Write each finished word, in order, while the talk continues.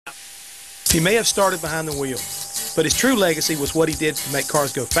He may have started behind the wheel, but his true legacy was what he did to make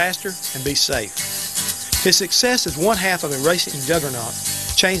cars go faster and be safe. His success as one half of a racing juggernaut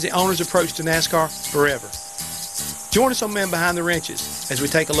changed the owner's approach to NASCAR forever. Join us on Men Behind the Wrenches as we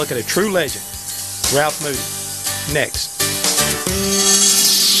take a look at a true legend, Ralph Moody. Next.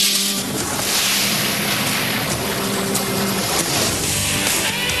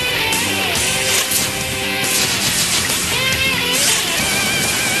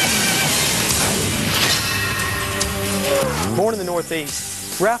 Born in the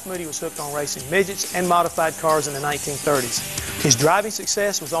Northeast, Ralph Moody was hooked on racing midgets and modified cars in the 1930s. His driving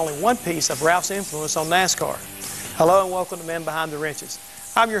success was only one piece of Ralph's influence on NASCAR. Hello and welcome to Men Behind the Wrenches.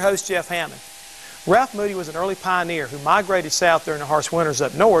 I'm your host, Jeff Hammond. Ralph Moody was an early pioneer who migrated south during the harsh winters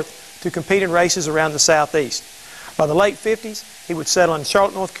up north to compete in races around the southeast. By the late 50s, he would settle in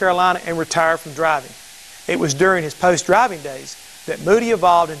Charlotte, North Carolina and retire from driving. It was during his post-driving days that Moody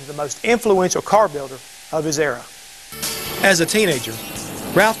evolved into the most influential car builder of his era. As a teenager,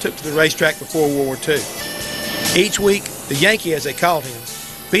 Ralph took to the racetrack before World War II. Each week, the Yankee, as they called him,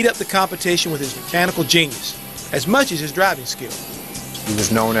 beat up the competition with his mechanical genius, as much as his driving skill. He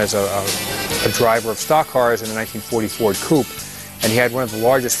was known as a driver of stock cars in the 1940 Ford Coupe, and he had one of the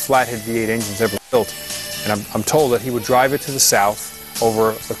largest flathead V8 engines ever built. And I'm told that he would drive it to the south over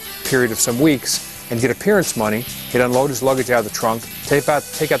a period of some weeks and get appearance money. He'd unload his luggage out of the trunk, take out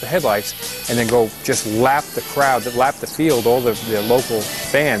the headlights, and then go just lap the crowd, lap the field, all the local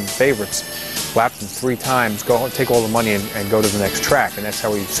fan favorites, lap them 3 times, go take all the money and go to the next track. And that's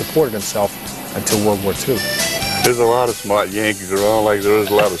how he supported himself until World War II. There's a lot of smart Yankees around like there is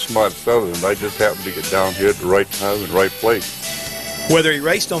a lot of smart Southerners. I just happened to get down here at the right time and right place. Whether he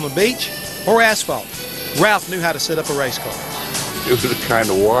raced on the beach or asphalt, Ralph knew how to set up a race car. It was kind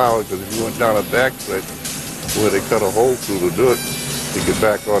of wild because if you went down a back stretch where they cut a hole through the dirt to get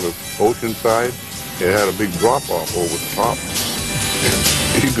back on the ocean side, it had a big drop-off over the top.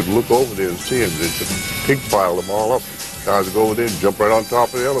 And you could look over there and see them. They just pig pile them all up. Cars would go over there and jump right on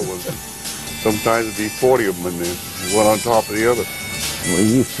top of the other ones. Sometimes it'd be 40 of them in there, one on top of the other.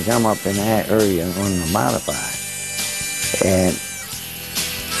 We used to come up in that area and run the modified. And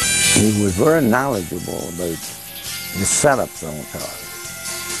he was very knowledgeable about the setups on cars.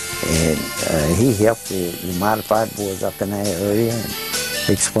 And he helped the modified boys up in that area and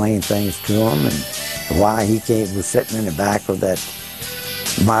explained things to them and why he was sitting in the back of that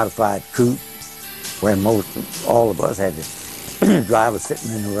modified coupe where all of us had the driver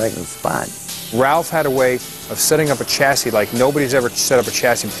sitting in the regular spot. Ralph had a way of setting up a chassis like nobody's ever set up a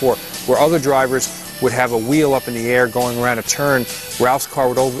chassis before, where other drivers would have a wheel up in the air going around a turn. Ralph's car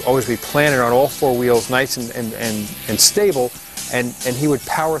would always be planted on all 4 wheels, nice and stable, and he would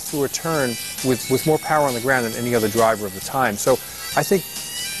power through a turn with more power on the ground than any other driver of the time. So I think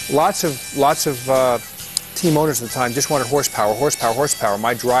lots of team owners at the time just wanted horsepower, horsepower, horsepower.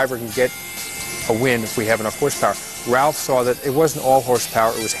 My driver can get a win if we have enough horsepower. Ralph saw that it wasn't all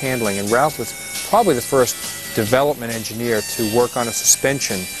horsepower, it was handling, and Ralph was probably the first development engineer to work on a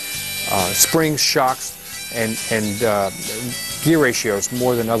suspension, springs, shocks, and gear ratios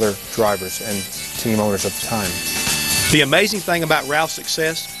more than other drivers and team owners at the time. The amazing thing about Ralph's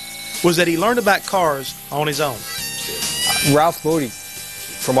success was that he learned about cars on his own. Ralph Moody,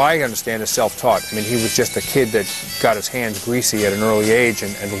 from what I understand, is self-taught. I mean, he was just a kid that got his hands greasy at an early age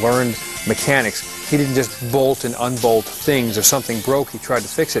and learned mechanics. He didn't just bolt and unbolt things. If something broke, he tried to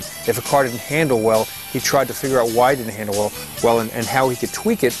fix it. If a car didn't handle well, he tried to figure out why it didn't handle well and how he could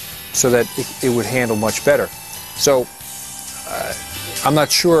tweak it so that it would handle much better. So I'm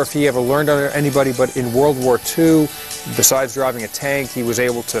not sure if he ever learned under anybody, but in World War II, besides driving a tank, he was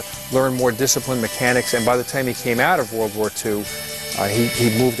able to learn more disciplined mechanics, and by the time he came out of World War II,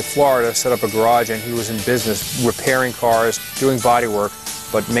 he moved to Florida, set up a garage, and he was in business repairing cars, doing body work,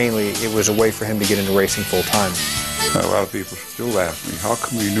 but mainly it was a way for him to get into racing full time. A lot of people still ask me, how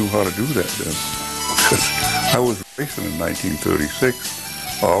come you knew how to do that then? Because I was racing in 1936.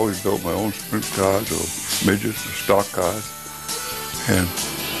 I always built my own sprint cars or midgets or stock cars. And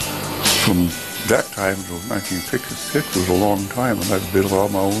from that time until 1966 was a long time, and I built all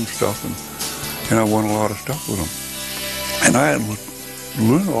my own stuff, and I won a lot of stuff with them. And I hadn't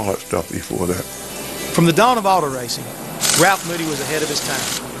learned all that stuff before that. From the dawn of auto racing, Ralph Moody was ahead of his time.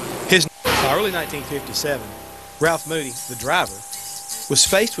 By early 1957, Ralph Moody, the driver, was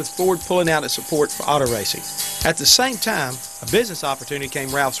faced with Ford pulling out its support for auto racing. At the same time, a business opportunity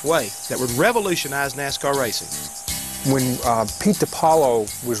came Ralph's way that would revolutionize NASCAR racing. When Pete DiPaolo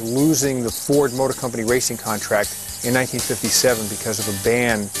was losing the Ford Motor Company racing contract in 1957 because of a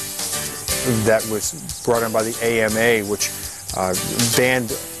ban that was brought in by the AMA, which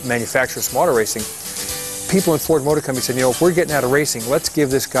banned manufacturers from auto racing, people in Ford Motor Company said, you know, if we're getting out of racing, let's give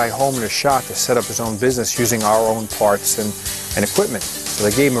this guy Holman a shot to set up his own business using our own parts and equipment. So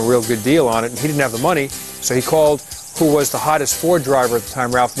they gave him a real good deal on it, and he didn't have the money, so he called who was the hottest Ford driver at the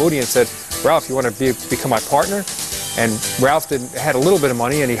time, Ralph Moody, and said, Ralph, you want to become my partner? And Ralph had a little bit of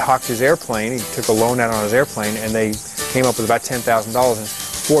money, and he hocked his airplane. He took a loan out on his airplane, and they came up with about $10,000. And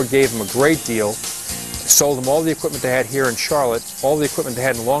Ford gave him a great deal, sold him all the equipment they had here in Charlotte, all the equipment they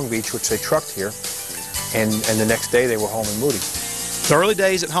had in Long Beach, which they trucked here, and the next day they were Holman-Moody. The early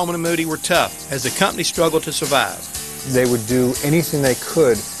days at Holman-Moody were tough as the company struggled to survive. They would do anything they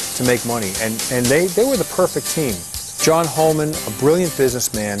could to make money, and they were the perfect team. John Holman, a brilliant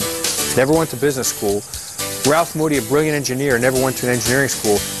businessman, never went to business school. Ralph Moody, a brilliant engineer, never went to an engineering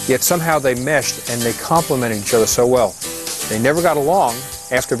school, yet somehow they meshed and they complemented each other so well. They never got along.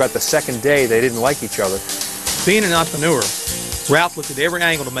 After about the second day, they didn't like each other. Being an entrepreneur, Ralph looked at every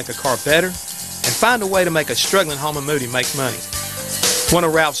angle to make a car better and find a way to make a struggling Holman-Moody make money. One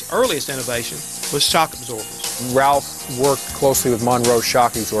of Ralph's earliest innovations was shock absorbers. Ralph worked closely with Monroe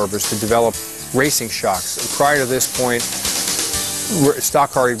shock absorbers to develop racing shocks. Prior to this point,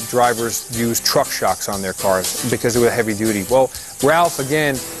 stock car drivers used truck shocks on their cars because they were heavy duty. Well, Ralph,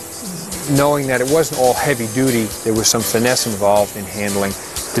 again, knowing that it wasn't all heavy duty, there was some finesse involved in handling,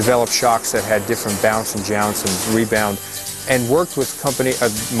 developed shocks that had different bounce and jounce and rebound, and worked with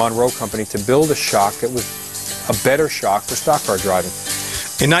Monroe Company to build a shock that was a better shock for stock car driving.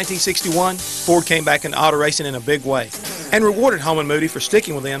 In 1961, Ford came back into auto racing in a big way and rewarded Holman-Moody for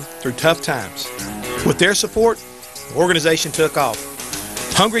sticking with them through tough times. With their support, the organization took off.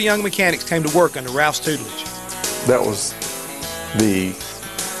 Hungry young mechanics came to work under Ralph's tutelage. That was the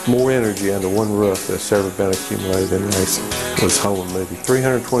more energy under one roof that's ever been accumulated in racing, was Holman-Moody.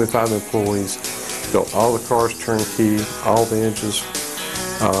 325 employees, built all the cars turnkey, all the engines.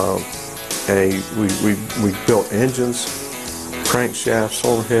 We built engines, crankshafts,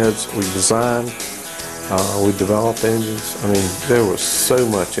 overheads. We designed, we developed engines. I mean, there was so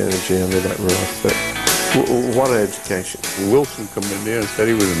much energy under that roof. But what an education. Wilson come in there and said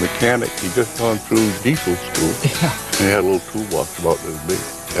he was a mechanic. He just gone through diesel school. Yeah. And he had a little toolbox about this big.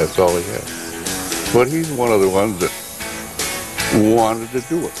 That's all he had. But he's one of the ones that wanted to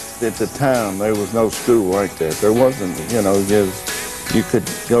do it. At the time, there was no school like that. There wasn't, you know, you could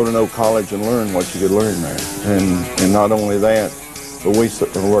go to no college and learn what you could learn there. And not only that, but we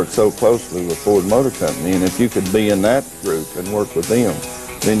worked so closely with Ford Motor Company, and if you could be in that group and work with them,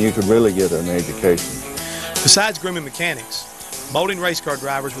 then you could really get an education. Besides grooming mechanics, molding race car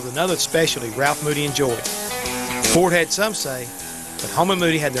drivers was another specialty Ralph Moody enjoyed. Ford had some say, but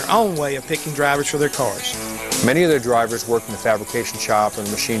Holman-Moody had their own way of picking drivers for their cars. Many of their drivers worked in the fabrication shop or the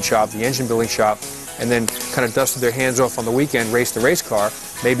machine shop, the engine building shop, and then kind of dusted their hands off on the weekend, raced the race car,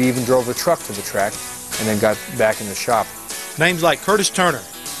 maybe even drove the truck to the track, and then got back in the shop. Names like Curtis Turner,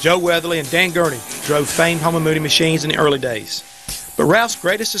 Joe Weatherly, and Dan Gurney drove famed Holman-Moody machines in the early days. But Ralph's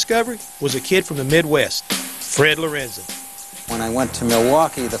greatest discovery was a kid from the Midwest, Fred Lorenzen. When I went to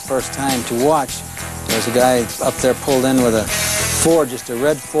Milwaukee the first time to watch, there was a guy up there pulled in with a Ford, just a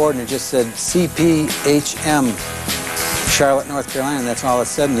red Ford, and it just said CPHM, Charlotte, North Carolina, and that's all it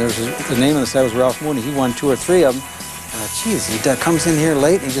said. And there was the name on the side was Ralph Moody. He won 2 or 3 of them. Geez, he comes in here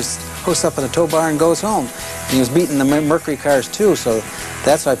late and he just hooks up in the tow bar and goes home. And he was beating the Mercury cars too, so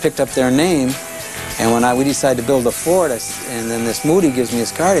that's why I picked up their name. And when we decided to build a Ford, and then this Moody gives me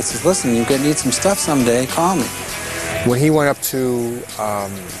his card, he says, listen, you're going to need some stuff someday, call me. When he went up to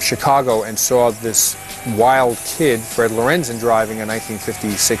Chicago and saw this wild kid, Fred Lorenzen, driving a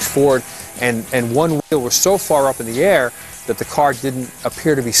 1956 Ford, and one wheel was so far up in the air that the car didn't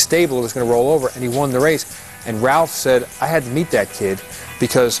appear to be stable, it was going to roll over, and he won the race. And Ralph said, I had to meet that kid,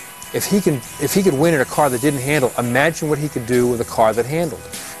 because if he could win in a car that didn't handle, imagine what he could do with a car that handled.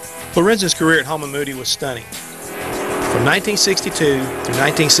 Lorenzen's career at Holman-Moody was stunning. From 1962 through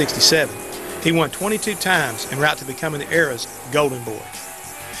 1967, he won 22 times en route to becoming the era's Golden Boy.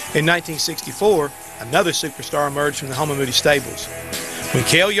 In 1964, another superstar emerged from the Holman-Moody stables, when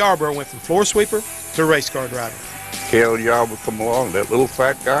Cale Yarborough went from floor sweeper to race car driver. Cale Yarborough come along, that little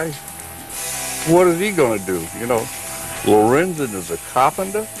fat guy. What is he going to do? You know, Lorenzen is a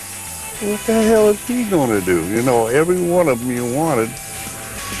carpenter. What the hell is he going to do? You know, every one of them you wanted,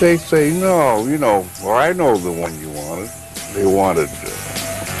 they say, no, you know, well, I know the one you wanted. They wanted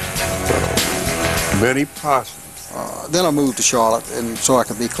Benny Parsons. Then I moved to Charlotte, and so I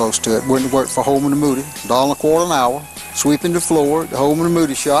could be close to it. Went to work for Holman-Moody, $1.25 an hour, sweeping the floor at the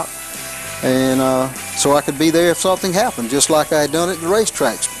Holman-Moody shop, and so I could be there if something happened, just like I had done at the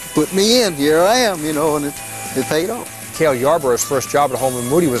racetracks. Put me in, here I am, you know, and it paid off. Cale Yarborough's first job at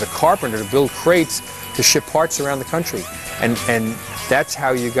Holman-Moody was a carpenter to build crates to ship parts around the country. And that's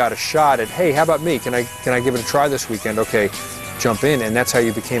how you got a shot at, hey, how about me? Can I give it a try this weekend? Okay, jump in. And that's how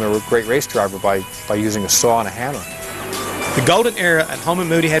you became a great race driver, by using a saw and a hammer. The golden era at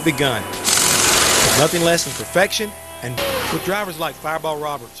Holman-Moody had begun, with nothing less than perfection, and with drivers like Fireball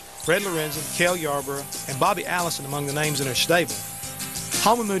Roberts, Fred Lorenzen, Cale Yarborough, and Bobby Allison among the names in their stable.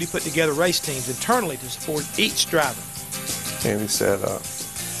 Holman-Moody put together race teams internally to support each driver. And he said,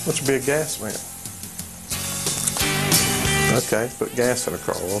 what's your big gas man? Okay, put gas in a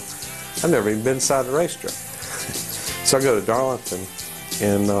car. Well, I've never even been inside the racetrack. So I go to Darlington,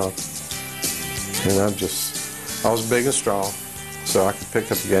 and I was big and strong, so I could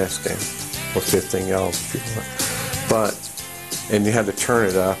pick up the gas can, or 15 gallons if you want. And you had to turn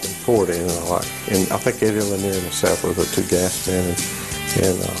it up and pour it in, and I think Eddie Lanier and myself were the two gas men,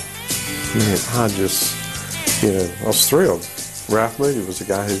 and man, I was thrilled. Ralph Moody was the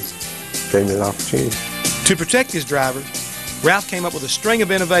guy who gave me the opportunity. To protect his drivers, Ralph came up with a string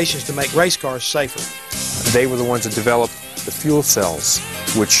of innovations to make race cars safer. They were the ones that developed the fuel cells,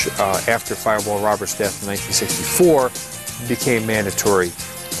 which after Fireball Roberts' death in 1964 became mandatory.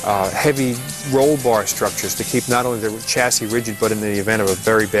 Heavy roll bar structures to keep not only the chassis rigid, but in the event of a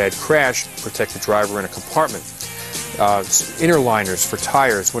very bad crash, protect the driver in a compartment. Inner liners for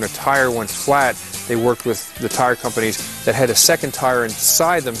tires. When a tire went flat, they worked with the tire companies that had a second tire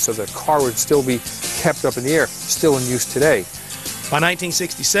inside them so the car would still be kept up in the air, still in use today. By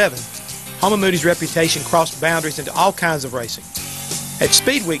 1967, Holman-Moody's reputation crossed boundaries into all kinds of racing. At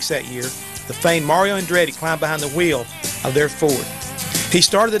Speed Weeks that year, the famed Mario Andretti climbed behind the wheel of their Ford. He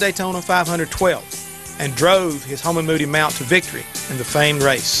started the Daytona 512 and drove his Holman-Moody mount to victory in the famed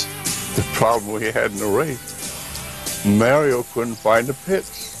race. The problem we had in the race, Mario couldn't find the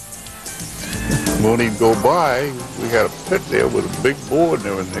pits. When he'd go by, we had a pit there with a big board and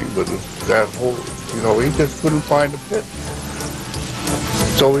everything, but that whole, he just couldn't find the pit.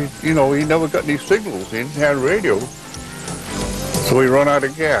 So he never got any signals. He didn't have radio. So he run out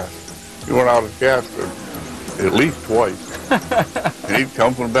of gas. He run out of gas at least twice. And he'd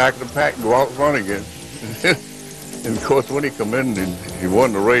come from the back of the pack and go out front again. And of course, when he come in and he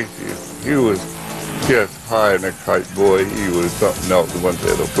won the race, he was just high in a kite, boy. He was something else. He went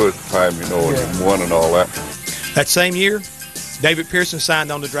there the first time, and won and all that. That same year, David Pearson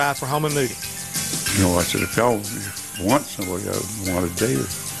signed on to drive for Holman-Moody. I said, if y'all want somebody, I wanted David.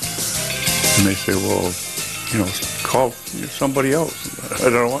 And they said, well, call somebody else. I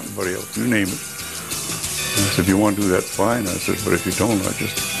don't want anybody else. You name it. And I said, if you want to do that, fine. I said, but if you don't, I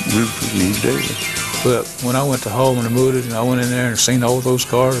just really need David. But when I went to Holman-Moody, and I went in there and seen all those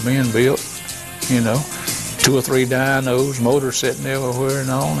cars being built, 2 or 3 dynos, motors sitting everywhere and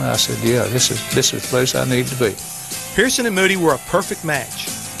on, and I said, yeah, this is the place I need to be. Pearson and Moody were a perfect match.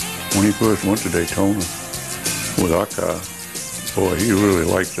 When he first went to Daytona with our car, boy, he really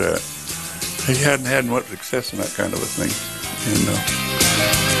liked that. He hadn't had much success in that kind of a thing. And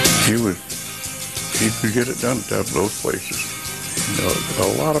he could get it done at those places.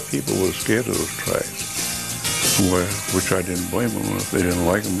 A lot of people were scared of those tracks, which I didn't blame them. If they didn't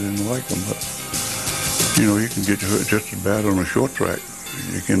like them, they didn't like them. But, you can get hurt just as bad on a short track.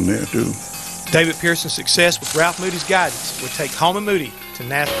 You can there, too. David Pearson's success with Ralph Moody's guidance would take Holman-Moody to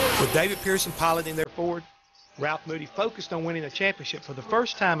NASCAR. With David Pearson piloting their Ford, Ralph Moody focused on winning a championship for the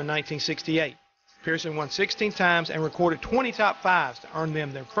first time in 1968. Pearson won 16 times and recorded 20 top fives to earn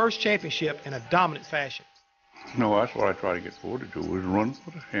them their first championship in a dominant fashion. No, that's what I try to get Ford to do, was run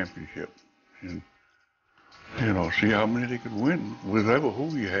for the championship. And, see how many they could win with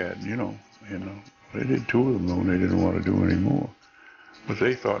who you had, They did 2 of them, though, and they didn't want to do any more. But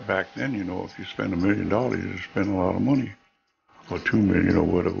they thought back then, if you spend $1 million, you spend a lot of money. Or $2 million, or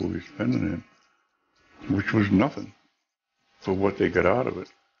whatever we were spending in. Which was nothing for what they got out of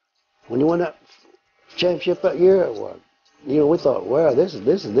it. When you won that championship that year, we thought, wow, this is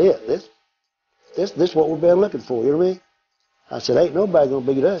it. This is what we've been looking for, you know what I mean? I said, ain't nobody going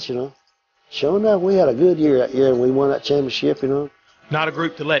to beat us, Sure enough, we had a good year that year, and we won that championship, Not a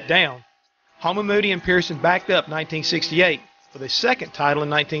group to let down. Holman-Moody and Pearson backed up 1968 for the second title in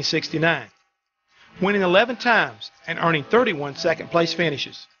 1969, winning 11 times and earning 31 second-place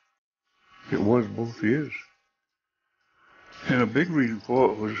finishes. It was both years. And a big reason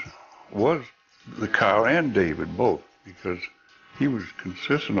for it was the car and David both, because he was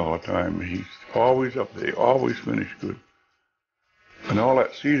consistent all the time. He's always up there, always finished good. And all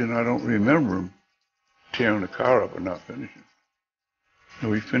that season, I don't remember him tearing the car up and not finishing.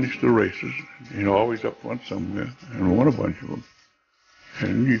 So he finished the races, always up front somewhere, and won a bunch of them.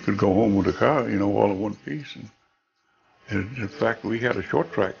 And you could go home with the car, all in one piece. And And in fact, we had a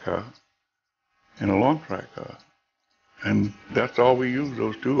short track car and a long track car. And that's all we used,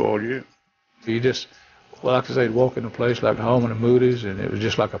 those two, all year. You just, well, like I say, walk in a place like Holman-Moody's, and it was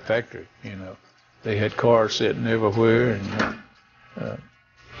just like a factory, you know. They had cars sitting everywhere, and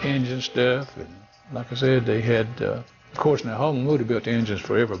engine stuff, and like I said, they had, of course, now Holman-Moody built engines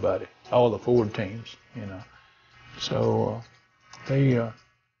for everybody, all the Ford teams, you know. So they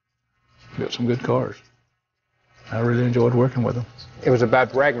built some good cars. I really enjoyed working with them. It was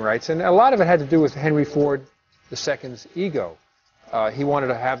about bragging rights, and a lot of it had to do with Henry Ford II's ego. He wanted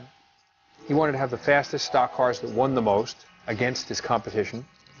to have the fastest stock cars that won the most against his competition.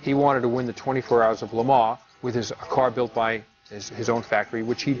 He wanted to win the 24 Hours of Le Mans with a car built by his own factory,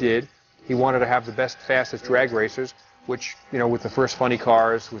 which he did. He wanted to have the best, fastest drag racers, which, you know, with the first funny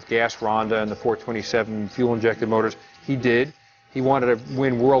cars, with gas Ronda and the 427 fuel-injected motors, he did. He wanted to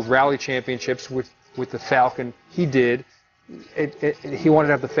win World Rally Championships with the Falcon. He did. He wanted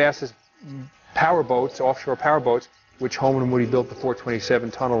to have the fastest power boats, offshore power boats, which Holman-Moody built the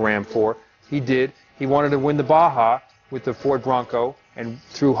 427 tunnel ram for. He did. He wanted to win the Baja with the Ford Bronco, and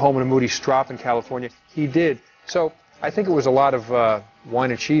through Holman-Moody Strop in California, he did. So I think it was a lot of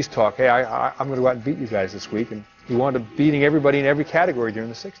wine and cheese talk. Hey, I'm going to go out and beat you guys this week, and he wound up beating everybody in every category during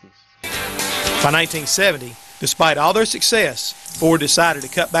the 60s. By 1970, despite all their success, Ford decided to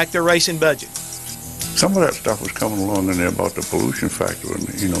cut back their racing budget. Some of that stuff was coming along in there about the pollution factor in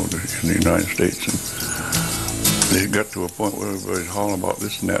the United States. And they got to a point where everybody's hauling about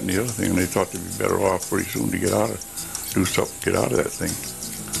this and that and the other thing, and they thought they'd be better off pretty soon to do something to get out of that thing,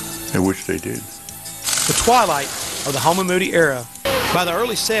 and which they did. The twilight of the Holman-Moody era. By the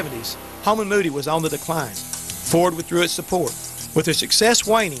early 70s, Holman-Moody was on the decline. Ford withdrew its support. With their success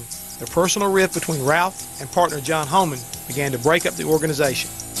waning, the personal rift between Ralph and partner John Holman began to break up the organization.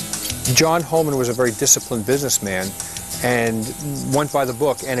 John Holman was a very disciplined businessman and went by the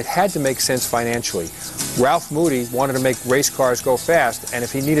book, and it had to make sense financially. Ralph Moody wanted to make race cars go fast, and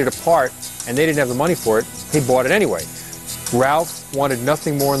if he needed a part and they didn't have the money for it, he bought it anyway. Ralph wanted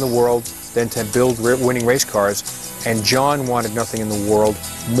nothing more in the world than to build winning race cars, and John wanted nothing in the world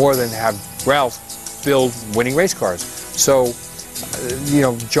more than to have Ralph build winning race cars. So, you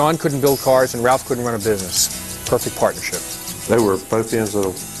know, John couldn't build cars and Ralph couldn't run a business. Perfect partnership. They were both ends of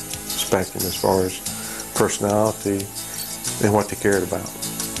the spectrum as far as personality and what they cared about.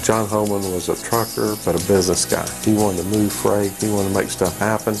 John Holman was a trucker, but a business guy. He wanted to move freight. He wanted to make stuff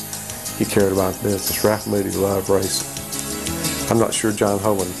happen. He cared about business. Ralph Moody loved racing. I'm not sure John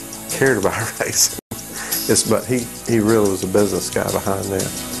Holman cared about racing, but he really was a business guy behind that.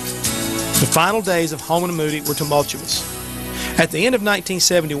 The final days of Holman-Moody were tumultuous. At the end of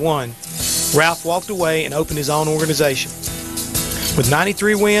 1971, Ralph walked away and opened his own organization. With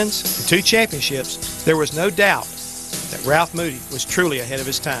 93 wins and 2 championships, there was no doubt that Ralph Moody was truly ahead of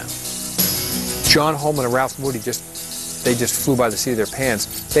his time. John Holman and Ralph Moody just flew by the seat of their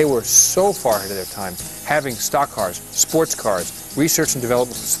pants. They were so far ahead of their time, having stock cars, sports cars, research and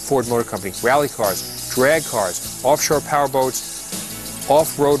development for Ford Motor Company, rally cars, drag cars, offshore power boats,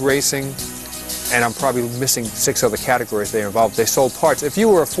 off-road racing, and I'm probably missing 6 other categories they involved. They sold parts. If you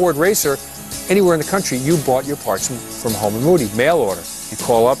were a Ford racer, anywhere in the country, you bought your parts from Holman-Moody, mail order. You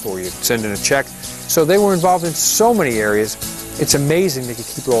call up or you send in a check. So they were involved in so many areas. It's amazing they could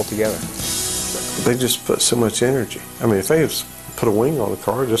keep it all together. They just put so much energy. I mean, if they had put a wing on the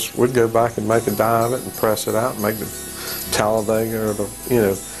car, we'd go back and make a die of it and press it out and make the Talladega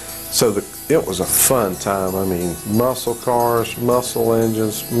or So it was a fun time. I mean, muscle cars, muscle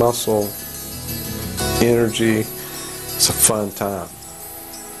engines, muscle energy. It's a fun time.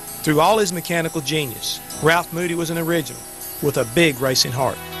 Through all his mechanical genius, Ralph Moody was an original with a big racing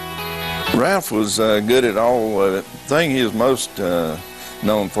heart. Ralph was good at all of it. The thing he was most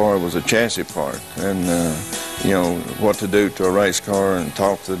known for was a chassis part, and you know, what to do to a race car and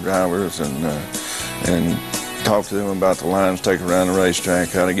talk to the drivers and talk to them about the lines, take around the racetrack,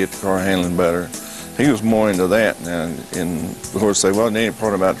 how to get the car handling better. He was more into that, and of course there wasn't any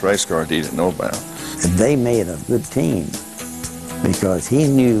part about the race car he didn't know about. They made a good team because he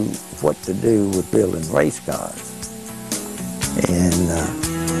knew what to do with building race cars. And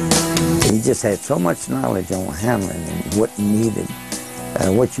he just had so much knowledge on handling and what you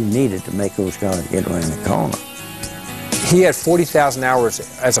needed to make those cars get around the corner. He had 40,000 hours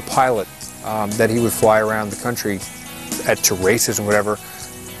as a pilot that he would fly around the country to races and whatever.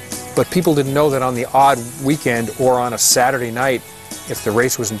 But people didn't know that on the odd weekend or on a Saturday night, if the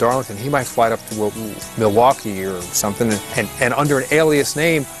race was in Darlington, he might fly up to Milwaukee or something and under an alias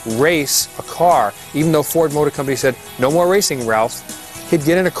name race a car. Even though Ford Motor Company said, no more racing, Ralph, he'd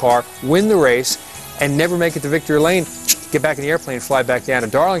get in a car, win the race, and never make it to victory lane, get back in the airplane and fly back down to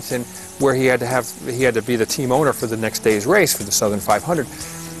Darlington, where he had to be the team owner for the next day's race for the Southern 500.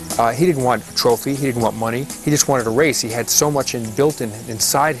 He didn't want a trophy, he didn't want money, he just wanted to race. He had so much built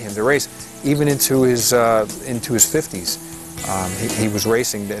inside him to race, even into his 50s. He was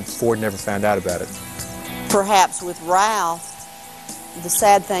racing, and Ford never found out about it. Perhaps with Ralph, the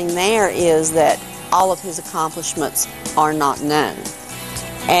sad thing there is that all of his accomplishments are not known.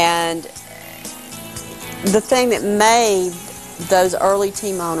 And the thing that made those early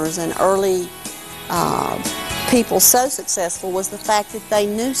team owners and early people so successful was the fact that they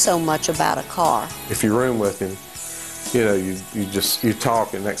knew so much about a car. If you room with him, you know, you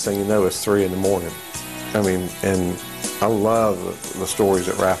talk, and next thing you know, it's 3 in the morning. I mean, and I love the stories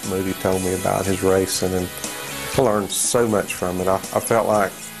that Ralph Moody told me about his racing, and I learned so much from it. I felt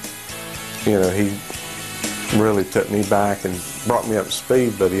like, you know, he really took me back and brought me up to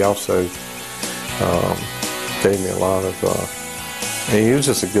speed, but he also gave me a lot of, and he was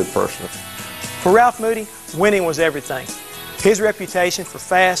just a good person. For Ralph Moody, winning was everything. His reputation for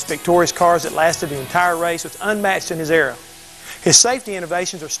fast, victorious cars that lasted the entire race was unmatched in his era. His safety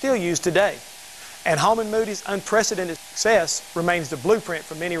innovations are still used today, and Holman-Moody's unprecedented success remains the blueprint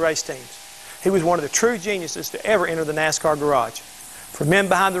for many race teams. He was one of the true geniuses to ever enter the NASCAR garage. For Men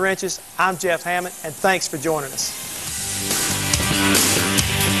Behind the Wrenches, I'm Jeff Hammond, and thanks for joining us.